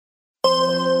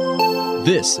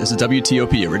This is a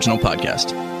WTOP original podcast.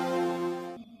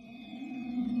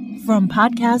 From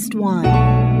Podcast One.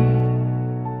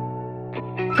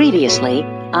 Previously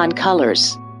on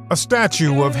Colors. A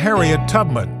statue of Harriet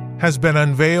Tubman has been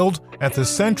unveiled at the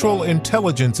Central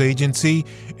Intelligence Agency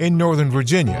in Northern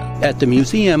Virginia. At the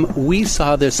museum, we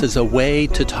saw this as a way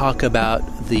to talk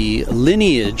about the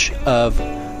lineage of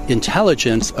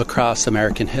intelligence across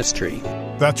American history.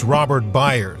 That's Robert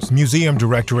Byers, museum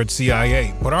director at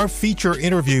CIA. But our feature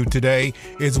interview today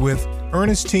is with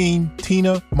Ernestine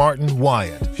Tina Martin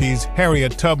Wyatt. She's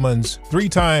Harriet Tubman's 3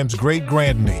 times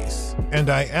great-grandniece.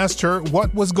 And I asked her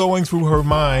what was going through her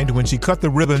mind when she cut the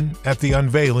ribbon at the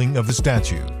unveiling of the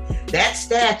statue. That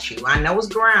statue, I know it's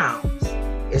grounds,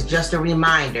 is just a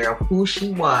reminder of who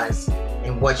she was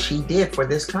and what she did for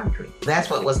this country. That's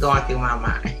what was going through my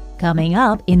mind. Coming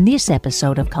up in this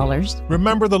episode of Colors.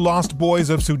 Remember the Lost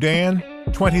Boys of Sudan?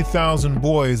 20,000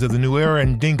 boys of the Nuer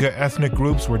and Dinka ethnic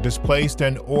groups were displaced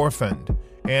and orphaned.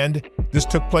 And this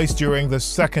took place during the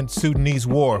Second Sudanese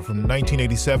War from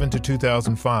 1987 to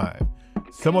 2005.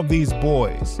 Some of these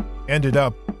boys ended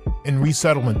up in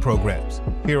resettlement programs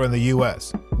here in the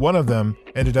U.S. One of them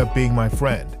ended up being my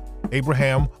friend,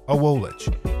 Abraham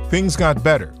Awolich. Things got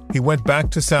better. He went back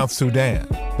to South Sudan,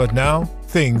 but now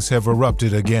things have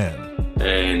erupted again.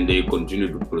 And they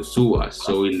continue to pursue us.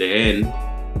 So in the end,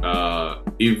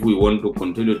 if we want to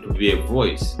continue to be a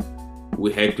voice,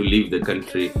 we had to leave the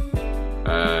country.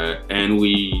 And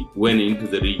we went into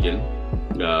the region,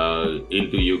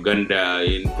 into Uganda,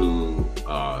 into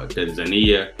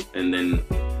Tanzania, and then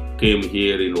came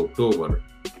here in October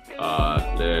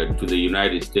to the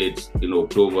United States in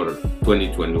October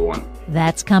 2021.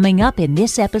 That's coming up in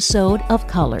this episode of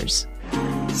Colors.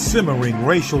 Simmering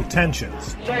racial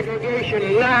tensions.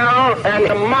 Segregation now and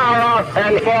tomorrow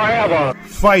and forever.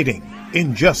 Fighting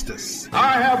injustice.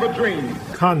 I have a dream.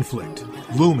 Conflict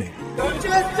looming.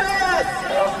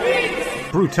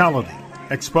 Brutality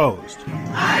exposed.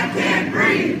 I can't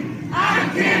breathe.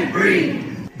 I can't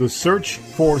breathe. The search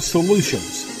for solutions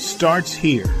starts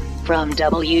here. From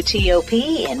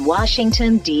WTOP in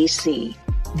Washington, D.C.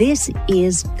 This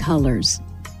is Colors,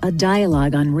 a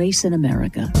dialogue on race in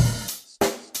America.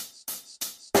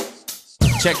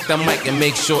 Check the mic and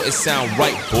make sure it sound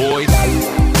right, boys.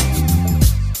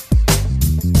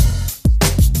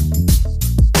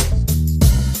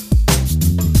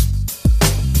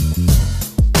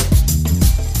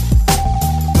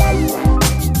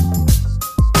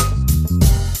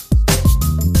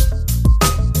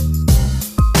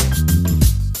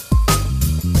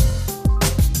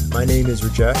 My name is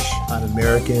Rajesh. I'm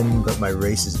American, but my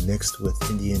race is mixed with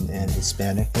Indian and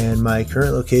Hispanic. And my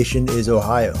current location is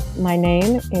Ohio. My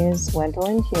name is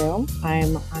Gwendolyn Hume.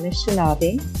 I'm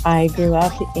Anishinaabe. I grew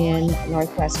up in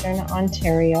Northwestern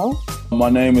Ontario. My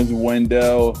name is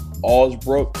Wendell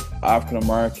Allsbrook,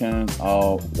 African-American,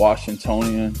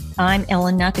 Washingtonian. I'm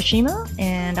Ellen Nakashima,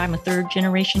 and I'm a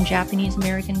third-generation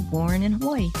Japanese-American born in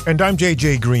Hawaii. And I'm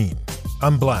J.J. Green.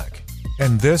 I'm Black.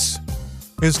 And this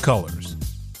is Colors.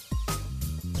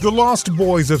 The Lost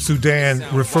Boys of Sudan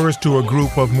refers to a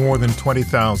group of more than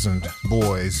 20,000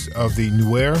 boys of the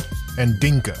Nuer and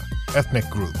Dinka ethnic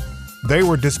group. They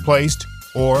were displaced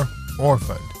or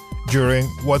orphaned during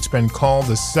what's been called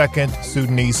the Second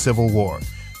Sudanese Civil War.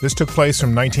 This took place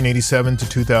from 1987 to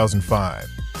 2005.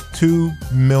 2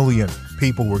 million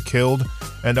people were killed,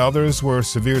 and others were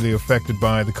severely affected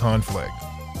by the conflict.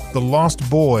 The Lost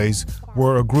Boys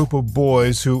were a group of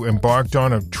boys who embarked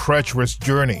on a treacherous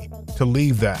journey to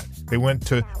leave that. They went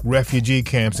to refugee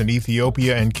camps in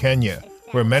Ethiopia and Kenya,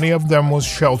 where many of them was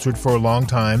sheltered for a long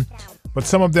time, but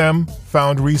some of them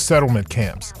found resettlement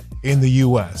camps in the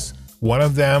U.S. One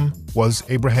of them was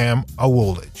Abraham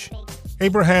Awolich.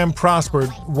 Abraham prospered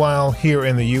while here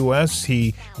in the U.S.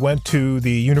 He went to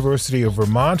the University of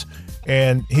Vermont,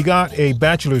 and he got a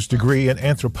bachelor's degree in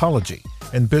anthropology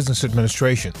and business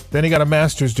administration. Then he got a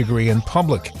master's degree in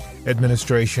public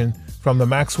administration from the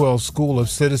Maxwell School of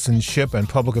Citizenship and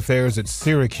Public Affairs at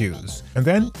Syracuse. And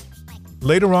then,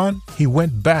 later on, he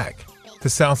went back to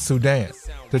South Sudan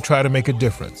to try to make a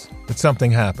difference. But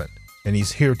something happened, and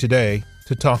he's here today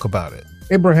to talk about it.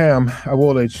 Abraham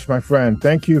Awolich, my friend,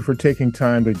 thank you for taking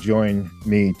time to join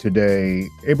me today.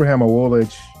 Abraham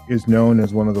Awolich is known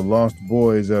as one of the lost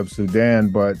boys of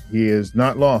Sudan, but he is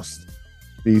not lost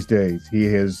these days. He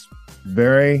is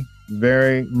very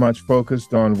much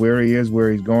focused on where he is,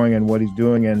 where he's going, and what he's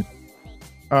doing. And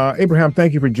Abraham,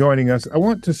 thank you for joining us. I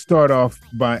want to start off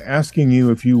by asking you,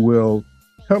 if you will,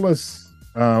 tell us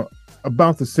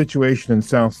about the situation in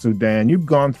South Sudan. You've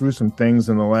gone through some things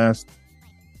in the last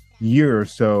year or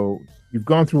so. you've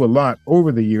gone through a lot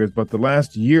over the years, but the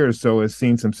last year or so has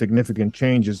seen some significant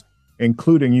changes,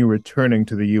 including you returning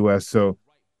to the U.S. So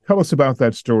tell us about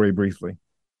that story briefly.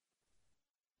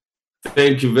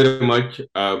 Thank you very much,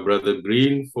 Brother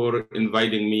Green, for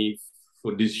inviting me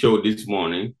for this show this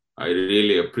morning. I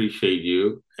really appreciate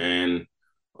you, and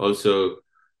also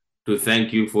to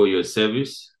thank you for your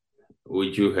service,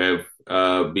 which you have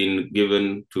been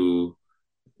given to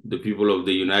the people of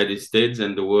the United States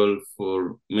and the world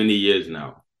for many years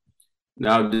now.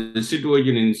 Now, the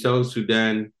situation in South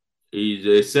Sudan is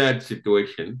a sad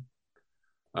situation,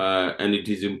 and it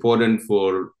is important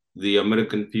for the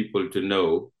American people to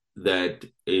know that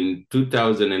in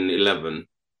 2011,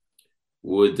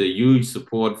 with the huge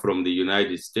support from the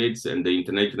United States and the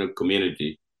international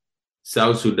community,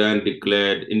 South Sudan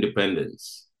declared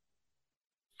independence.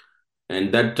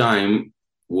 And that time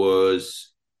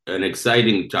was an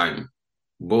exciting time,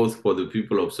 both for the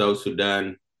people of South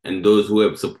Sudan and those who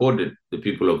have supported the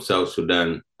people of South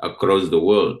Sudan across the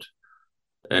world,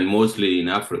 and mostly in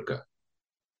Africa.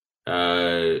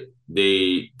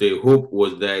 The hope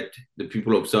was that the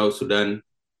people of South Sudan,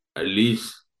 at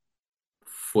least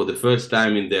for the first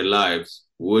time in their lives,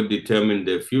 would determine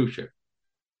their future,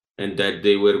 and that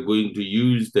they were going to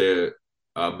use the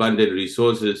abundant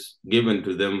resources given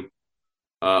to them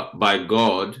by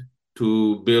God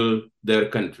to build their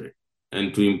country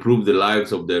and to improve the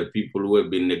lives of their people who have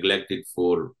been neglected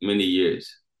for many years.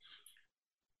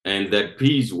 And that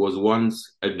peace was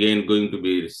once again going to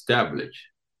be established.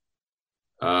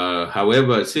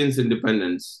 However, since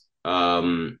independence,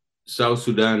 South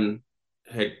Sudan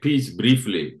had peace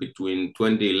briefly between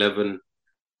 2011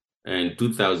 and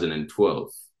 2012.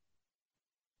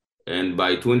 And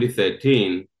by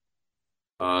 2013,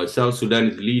 South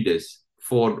Sudan's leaders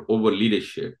fought over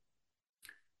leadership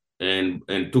and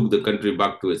took the country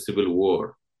back to a civil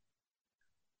war.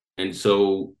 And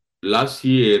so last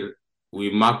year, we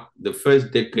marked the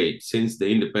first decade since the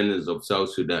independence of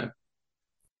South Sudan.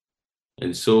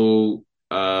 And so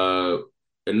a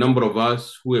number of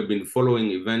us who have been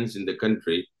following events in the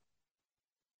country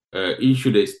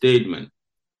issued a statement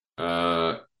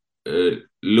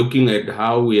looking at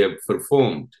how we have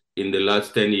performed in the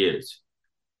last 10 years.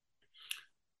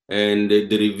 And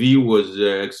the review was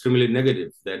extremely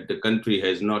negative, that the country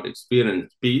has not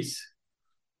experienced peace.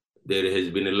 There has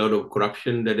been a lot of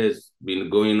corruption that has been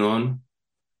going on,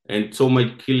 and so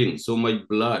much killing, so much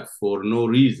blood for no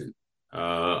reason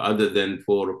other than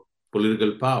for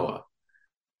political power.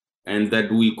 And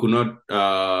that we could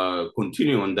not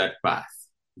continue on that path,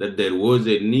 that there was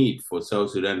a need for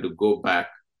South Sudan to go back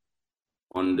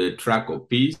on the track of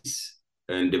peace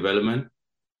and development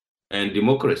and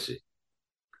democracy.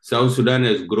 South Sudan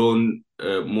has grown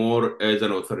more as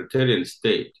an authoritarian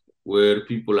state where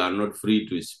people are not free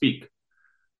to speak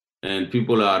and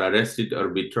people are arrested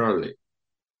arbitrarily.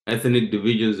 Ethnic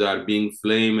divisions are being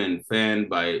flamed and fanned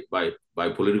by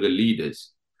political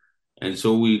leaders. And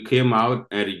so we came out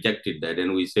and rejected that.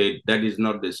 And we said, that is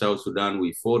not the South Sudan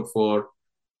we fought for,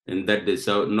 and that is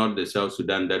not the South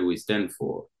Sudan that we stand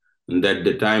for, and that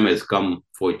the time has come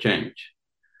for change.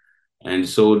 And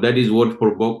so that is what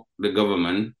provoked the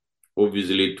government,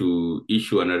 obviously, to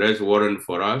issue an arrest warrant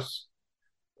for us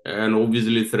and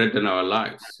obviously threaten our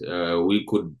lives. We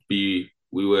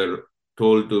were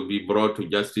told to be brought to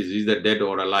justice, either dead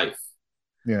or alive.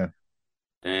 Yeah.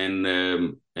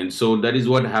 And so that is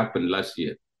what happened last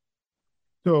year.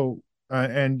 So,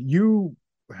 and you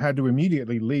had to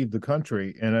immediately leave the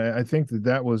country. And I think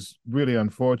that was really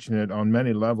unfortunate on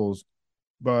many levels.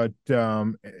 But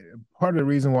part of the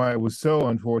reason why it was so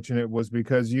unfortunate was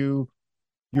because you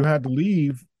had to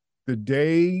leave the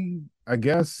day, I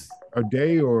guess, a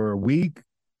day or a week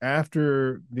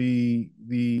after the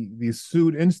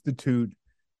Sud Institute,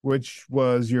 which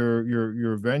was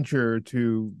your venture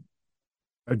to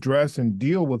address and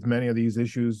deal with many of these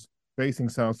issues facing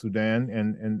South Sudan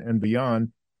and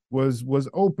beyond, was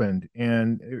opened,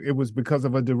 and it was because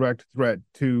of a direct threat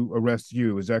to arrest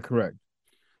you. Is that correct?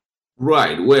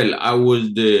 Right. Well, I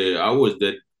was the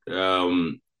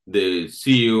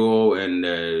CEO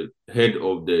and head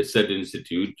of the Sud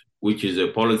Institute, which is a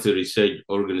policy research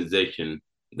organization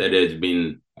that has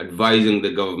been advising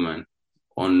the government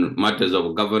on matters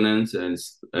of governance and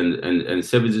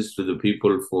services to the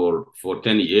people for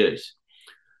 10 years.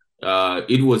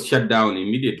 It was shut down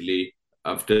immediately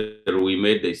after we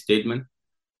made the statement,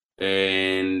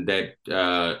 and that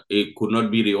it could not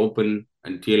be reopened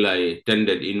until I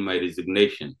tendered in my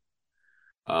resignation,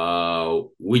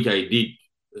 which I did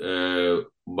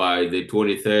by the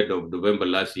 23rd of November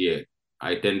last year.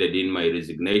 I tendered in my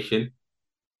resignation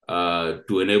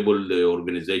to enable the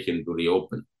organization to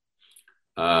reopen.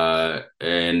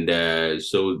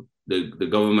 So the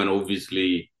government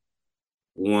obviously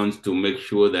wants to make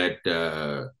sure that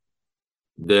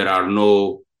there are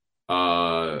no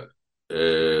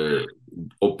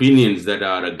opinions that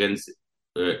are against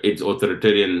its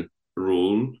authoritarian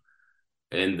rule,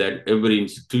 and that every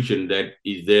institution that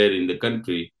is there in the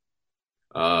country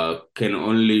can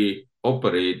only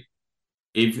operate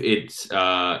if it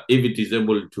is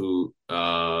able to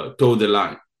toe the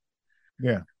line.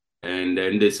 Yeah. And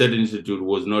the said institute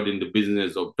was not in the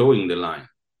business of towing the line.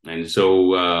 And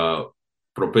so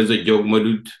Professor Jog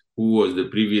Madut, who was the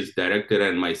previous director,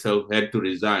 and myself had to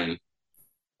resign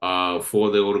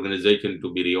for the organization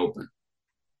to be reopened.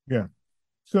 Yeah.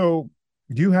 So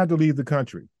you had to leave the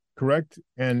country, correct?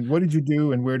 And what did you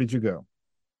do and where did you go?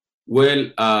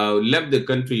 Well, left the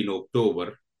country in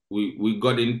October. We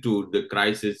got into the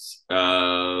crisis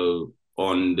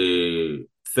on the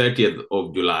 30th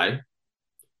of July.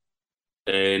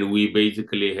 And we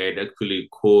basically had actually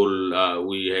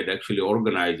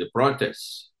organized a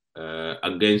protest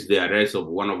against the arrest of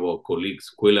one of our colleagues,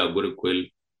 Quilla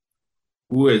Aguriquil,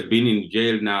 who has been in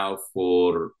jail now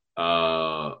for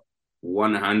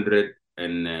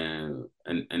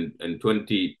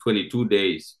 122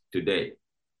 days today.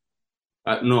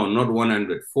 No, not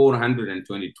 100,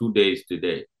 422 days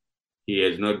today. He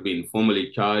has not been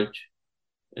formally charged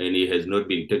and he has not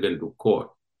been taken to court.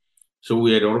 So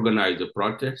we had organized a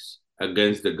protest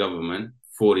against the government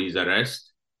for his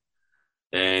arrest.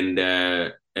 And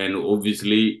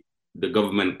obviously the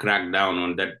government cracked down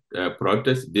on that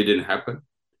protest. It didn't happen.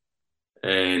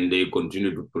 And they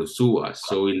continued to pursue us.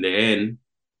 So in the end,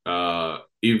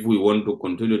 if we want to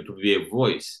continue to be a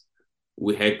voice,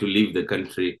 we had to leave the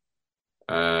country.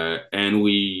 And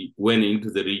we went into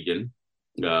the region,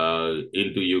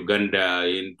 into Uganda,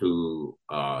 into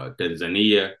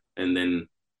Tanzania, and then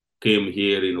came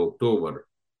here in October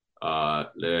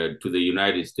to the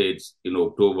United States in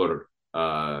October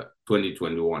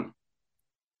 2021.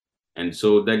 And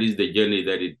so that is the journey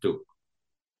that it took.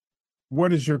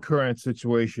 What is your current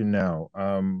situation now?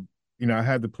 I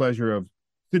had the pleasure of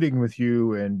sitting with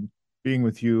you and being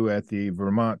with you at the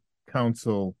Vermont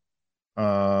Council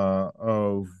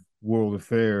of World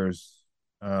Affairs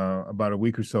about a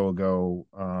week or so ago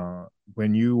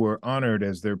when you were honored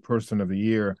as their Person of the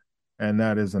Year. And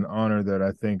that is an honor that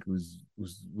I think was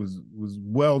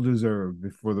well deserved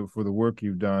for the work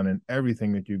you've done and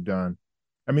everything that you've done.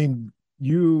 I mean,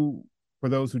 you, for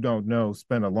those who don't know,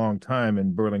 spent a long time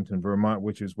in Burlington, Vermont,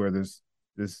 which is where this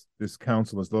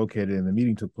council is located and the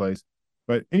meeting took place.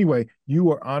 But anyway, you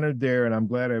were honored there, and I'm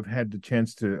glad I've had the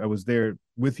chance I was there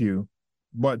with you.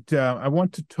 But I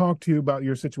want to talk to you about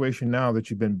your situation now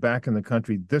that you've been back in the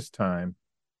country this time,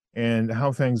 and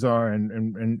how things are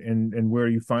and where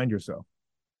you find yourself.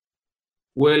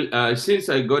 Well, since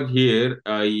I got here,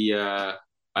 I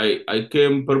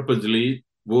came purposely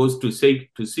both to seek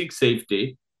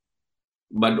safety,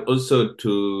 but also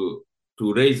to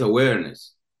raise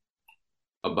awareness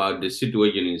about the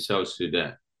situation in South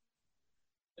Sudan.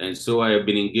 And so I have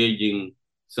been engaging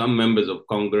some members of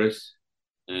Congress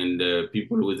and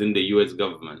people within the U.S.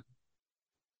 government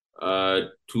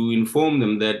to inform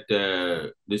them that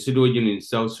the situation in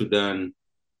South Sudan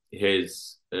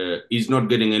is not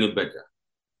getting any better,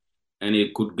 and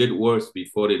it could get worse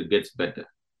before it gets better.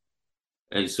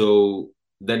 And so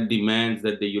that demands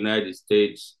that the United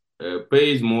States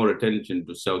pays more attention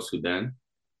to South Sudan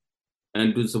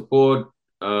and to support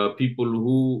people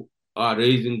who are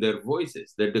raising their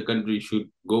voices that the country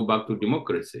should go back to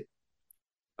democracy.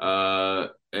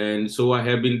 And so I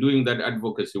have been doing that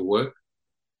advocacy work.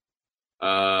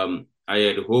 I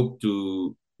had hoped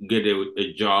to get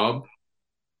a job,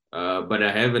 but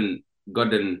I haven't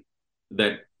gotten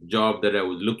that job that I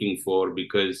was looking for,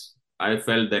 because I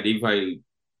felt that if I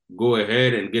go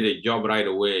ahead and get a job right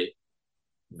away,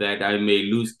 that I may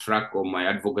lose track of my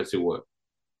advocacy work.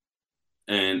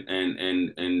 And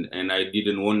I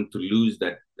didn't want to lose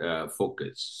that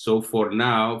focus. So for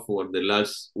now, for the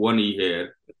last 1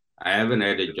 year, I haven't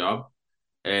had a job,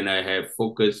 and I have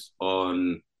focused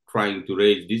on trying to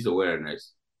raise this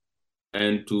awareness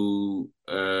and to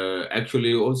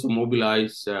actually also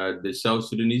mobilize the South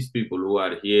Sudanese people who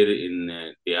are here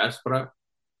in diaspora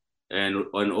and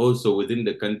also within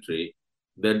the country,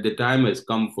 that the time has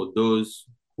come for those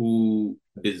who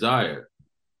desire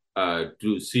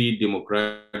to see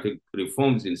democratic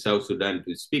reforms in South Sudan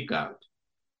to speak out.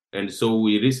 And so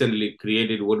we recently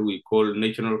created what we call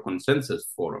National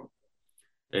Consensus Forum.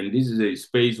 And this is a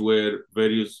space where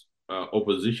various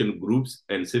opposition groups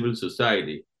and civil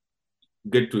society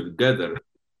get together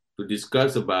to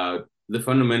discuss about the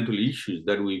fundamental issues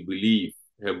that we believe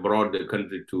have brought the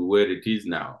country to where it is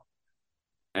now,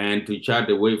 and to chart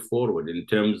a way forward in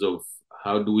terms of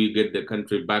how do we get the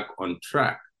country back on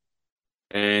track.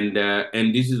 And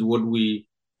this is what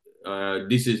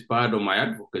this is part of my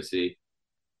advocacy,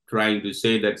 trying to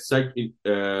say that such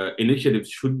initiatives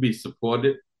should be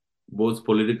supported, both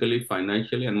politically,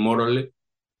 financially, and morally,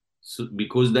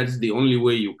 because that's the only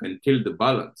way you can tilt the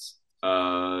balance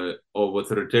of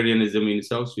authoritarianism in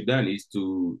South Sudan, is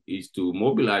to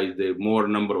mobilize the more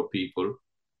number of people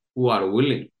who are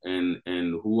willing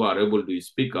and who are able to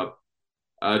speak up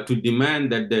to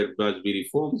demand that there must be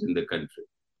reforms in the country,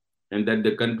 and that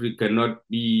the country cannot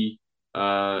be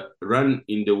run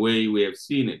in the way we have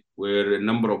seen it, where a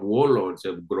number of warlords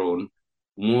have grown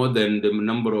more than the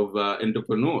number of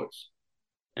entrepreneurs.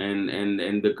 And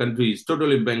the country is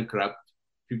totally bankrupt.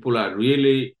 People are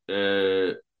really,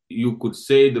 you could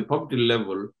say the poverty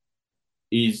level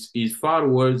is far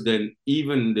worse than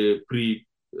even the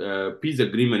peace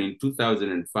agreement in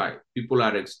 2005. People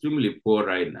are extremely poor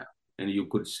right now. And you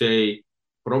could say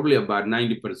probably about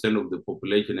 90% of the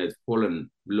population has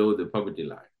fallen below the poverty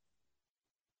line.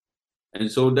 And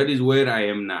so that is where I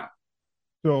am now.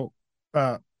 So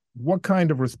what kind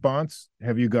of response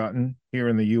have you gotten here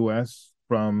in the U.S.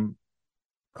 from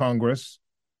Congress,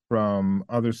 from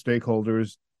other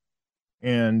stakeholders,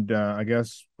 and I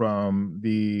guess from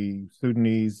the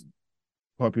Sudanese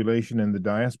population and the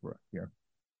diaspora here?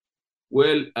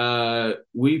 Well,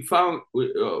 we found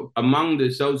among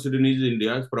the South Sudanese in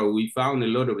diaspora, we found a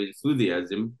lot of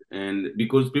enthusiasm, and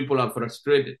because people are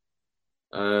frustrated.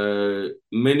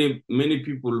 Many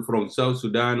people from South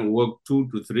Sudan work 2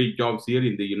 to 3 jobs here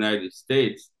in the United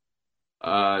States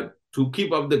to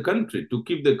keep up the country, to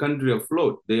keep the country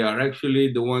afloat. They are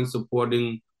actually the ones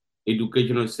supporting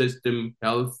educational system,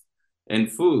 health, and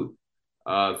food,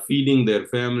 feeding their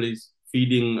families,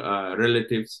 feeding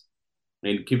relatives,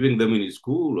 and keeping them in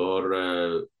school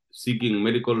or seeking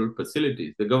medical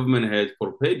facilities. The government has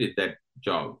provided that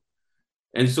job.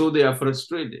 And so they are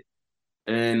frustrated.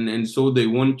 And so they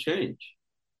won't change.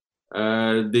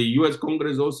 The U.S.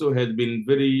 Congress also has been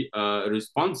very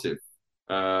responsive.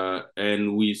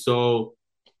 And we saw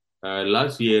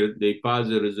last year they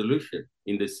passed a resolution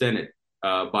in the Senate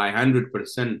by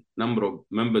 100% number of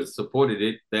members supported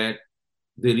it, that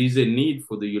there is a need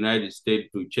for the United States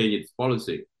to change its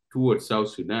policy towards South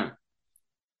Sudan.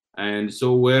 And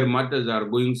so where matters are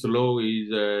going slow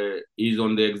is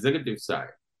on the executive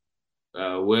side,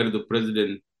 where the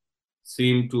president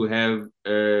seem to have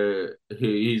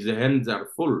his hands are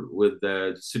full with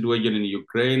the situation in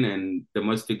Ukraine and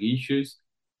domestic issues,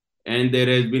 and there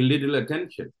has been little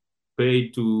attention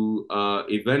paid to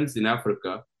events in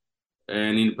Africa,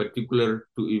 and in particular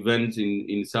to events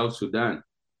in South Sudan.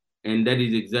 And that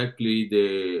is exactly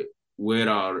where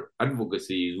our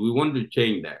advocacy is. We want to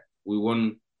change that. We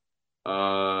want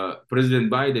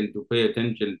President Biden to pay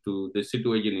attention to the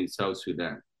situation in South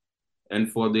Sudan,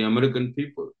 and for the American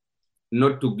people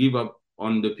not to give up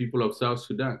on the people of South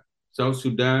Sudan. South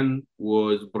Sudan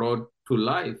was brought to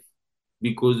life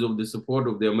because of the support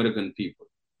of the American people.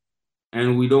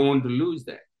 And we don't want to lose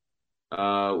that.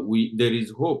 There is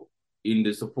hope in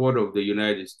the support of the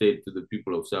United States to the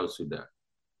people of South Sudan.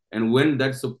 And when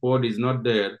that support is not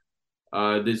there,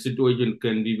 the situation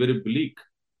can be very bleak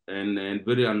and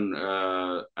very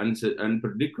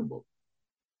unpredictable.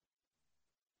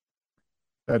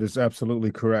 That is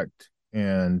absolutely correct.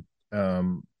 And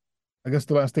I guess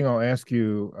the last thing I'll ask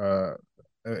you,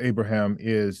 Abraham,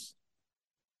 is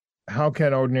how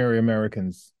can ordinary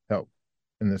Americans help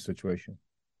in this situation?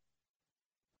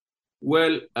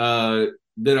 Well,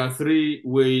 there are 3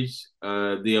 ways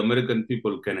the American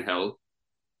people can help.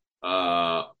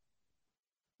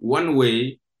 One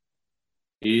way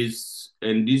is,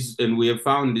 and we have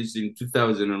found this in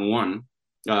 2001,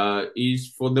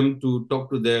 is for them to talk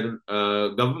to their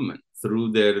government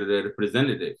through their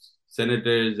representatives,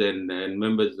 senators and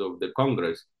members of the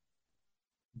Congress,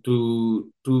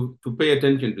 to pay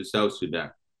attention to South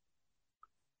Sudan.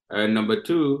 And number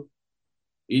 2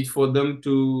 is for them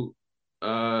to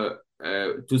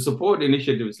support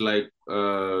initiatives like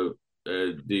the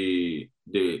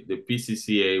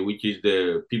PCCA, which is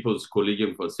the People's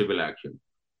Coalition for Civil Action,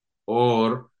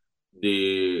 or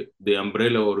the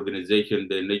umbrella organization,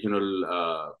 the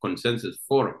National Consensus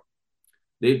Forum.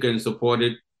 They can support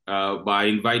it by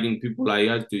inviting people like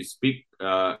us to speak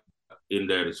in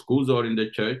their schools or in the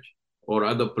church or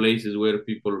other places where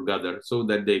people gather, so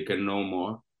that they can know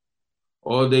more.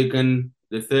 Or the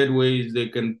third way is they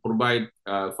can provide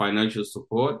financial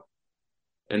support.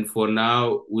 And for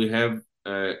now, we have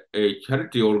a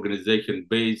charity organization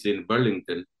based in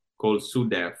Burlington called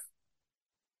SUDEF.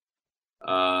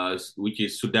 which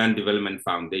is Sudan Development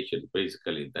Foundation.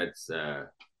 Basically, that's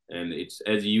and it's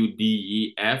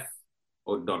SUDEF.org,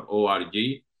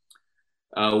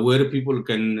 where people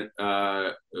can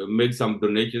make some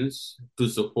donations to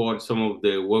support some of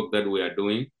the work that we are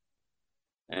doing.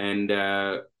 And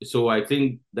so I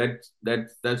think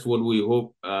that's what we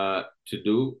hope to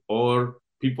do, or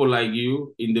people like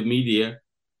you in the media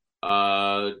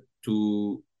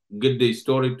to get the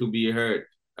story to be heard.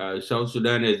 South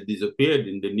Sudan has disappeared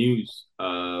in the news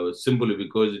simply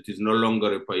because it is no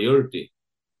longer a priority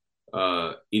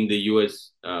in the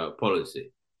U.S.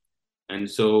 policy. And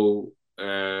so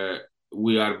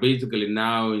we are basically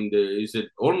now it's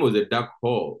almost a dark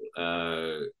hole.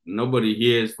 Nobody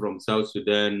hears from South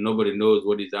Sudan. Nobody knows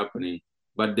what is happening,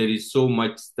 but there is so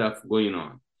much stuff going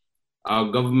on.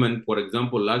 Our government, for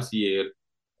example, last year,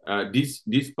 this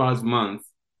past month,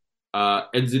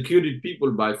 executed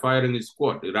people by firing a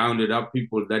squad. It rounded up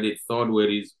people that it thought were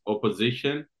his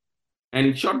opposition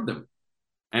and shot them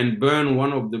and burned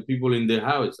one of the people in the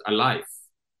house alive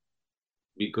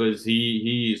because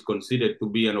he is considered to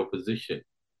be an opposition.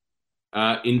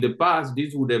 In the past,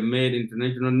 this would have made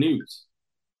international news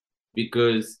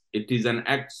because it is an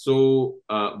act so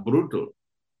brutal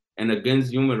and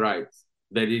against human rights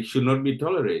that it should not be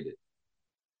tolerated.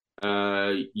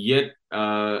 Yet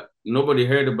nobody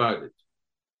heard about it.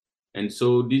 And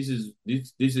so this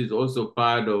is also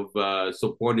part of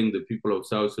supporting the people of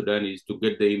South Sudan, is to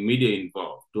get the media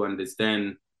involved to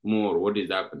understand more what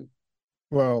is happening.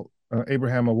 Well,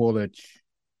 Abraham Awolich,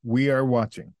 we are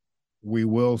watching. We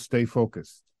will stay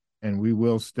focused, and we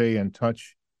will stay in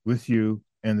touch with you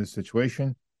and the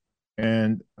situation.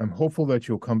 And I'm hopeful that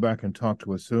you'll come back and talk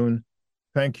to us soon.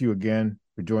 Thank you again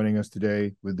for joining us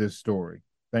today with this story.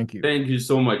 Thank you. Thank you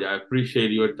so much. I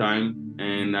appreciate your time,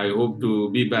 and I hope to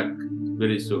be back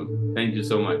very soon. Thank you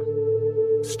so much.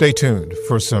 Stay tuned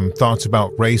for some thoughts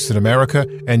about race in America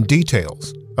and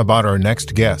details about our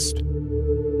next guest.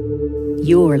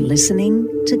 You're listening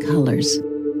to Colors.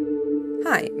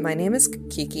 Hi, my name is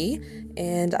Kiki,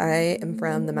 and I am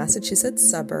from the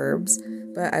Massachusetts suburbs,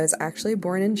 but I was actually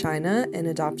born in China and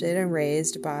adopted and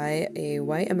raised by a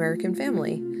white American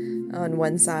family. On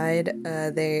one side,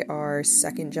 they are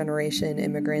second-generation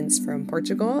immigrants from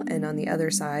Portugal, and on the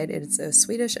other side, it's a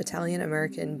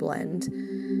Swedish-Italian-American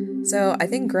blend. So I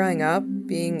think growing up,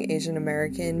 being Asian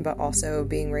American, but also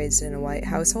being raised in a white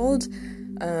household,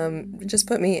 just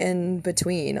put me in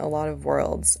between a lot of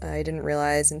worlds. I didn't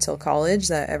realize until college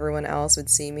that everyone else would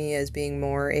see me as being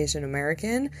more Asian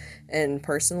American, and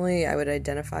personally, I would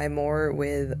identify more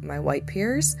with my white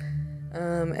peers.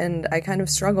 And I kind of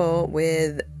struggle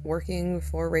with working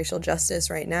for racial justice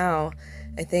right now.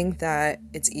 I think that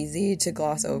it's easy to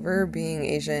gloss over being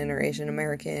Asian or Asian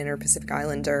American or Pacific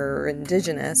Islander or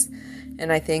Indigenous.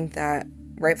 And I think that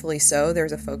rightfully so,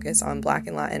 there's a focus on Black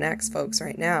and Latinx folks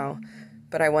right now.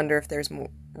 But I wonder if there's more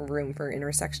room for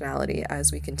intersectionality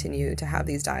as we continue to have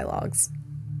these dialogues.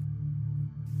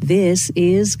 This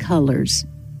is Colors,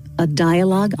 a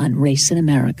dialogue on race in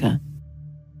America.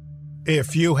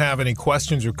 If you have any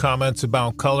questions or comments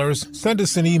about Colors, send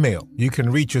us an email. You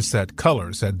can reach us at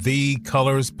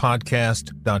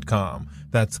colors@thecolorspodcast.com.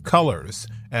 That's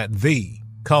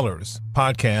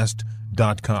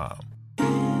colors@thecolorspodcast.com.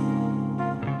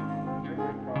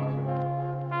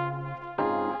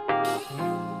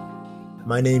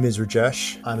 My name is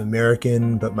Rajesh. I'm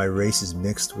American, but my race is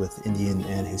mixed with Indian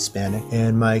and Hispanic,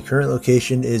 and my current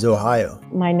location is Ohio.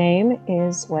 My name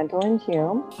is Gwendolyn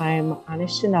Hume. I'm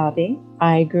Anishinaabe.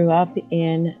 I grew up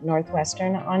in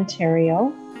northwestern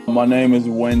Ontario. My name is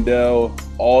Wendell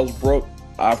Allsbrook,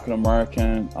 African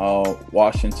American,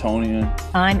 Washingtonian.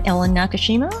 I'm Ellen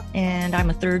Nakashima, and I'm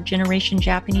a third generation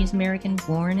Japanese American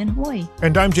born in Hawaii.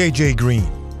 And I'm JJ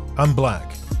Green. I'm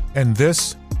Black, and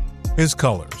this is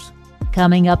Colors.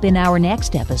 Coming up in our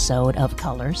next episode of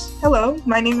Colors. Hello,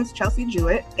 my name is Chelsea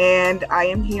Jewett, and I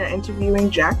am here interviewing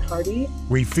Jack Hardy.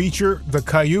 We feature the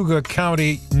Cayuga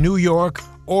County, New York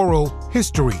Oral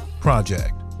History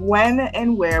Project. When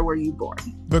and where were you born?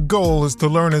 The goal is to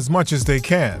learn as much as they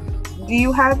can. Do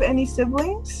you have any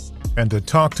siblings? And to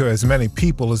talk to as many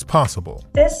people as possible.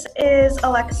 This is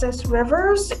Alexis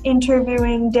Rivers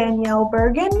interviewing Danielle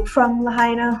Bergen from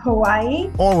Lahaina, Hawaii.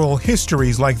 Oral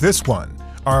histories like this one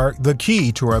are the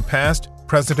key to our past,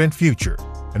 present, and future.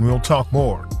 And we'll talk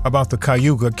more about the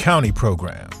Cayuga County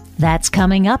program. That's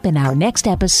coming up in our next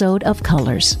episode of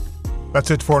Colors.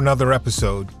 That's it for another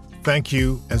episode. Thank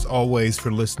you, as always,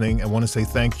 for listening. I want to say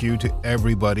thank you to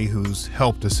everybody who's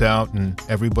helped us out and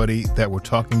everybody that we're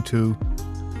talking to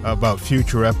about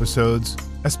future episodes.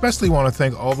 especially want to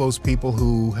thank all those people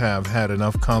who have had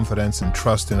enough confidence and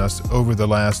trust in us over the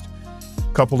last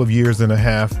couple of years and a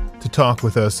half to talk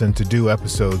with us and to do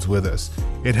episodes with us.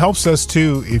 It helps us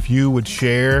too if you would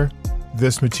share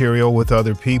this material with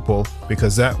other people,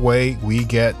 because that way we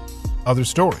get other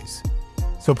stories.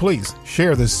 So please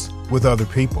share this with other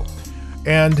people.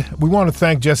 And we want to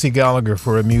thank Jesse Gallagher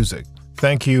for her music.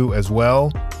 Thank you as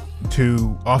well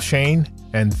to Offshane,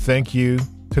 and thank you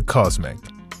to Cosmic.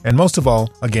 And most of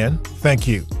all, again, thank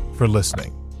you for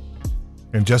listening.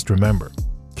 And just remember,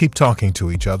 keep talking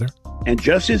to each other. And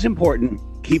just as important,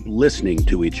 keep listening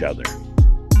to each other.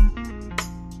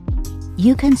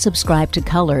 You can subscribe to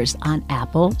Colors on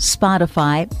Apple,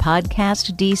 Spotify,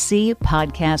 Podcast DC,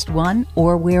 Podcast One,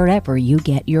 or wherever you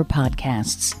get your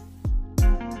podcasts.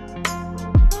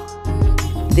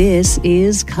 This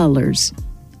is Colors,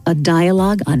 a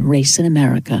dialogue on race in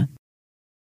America.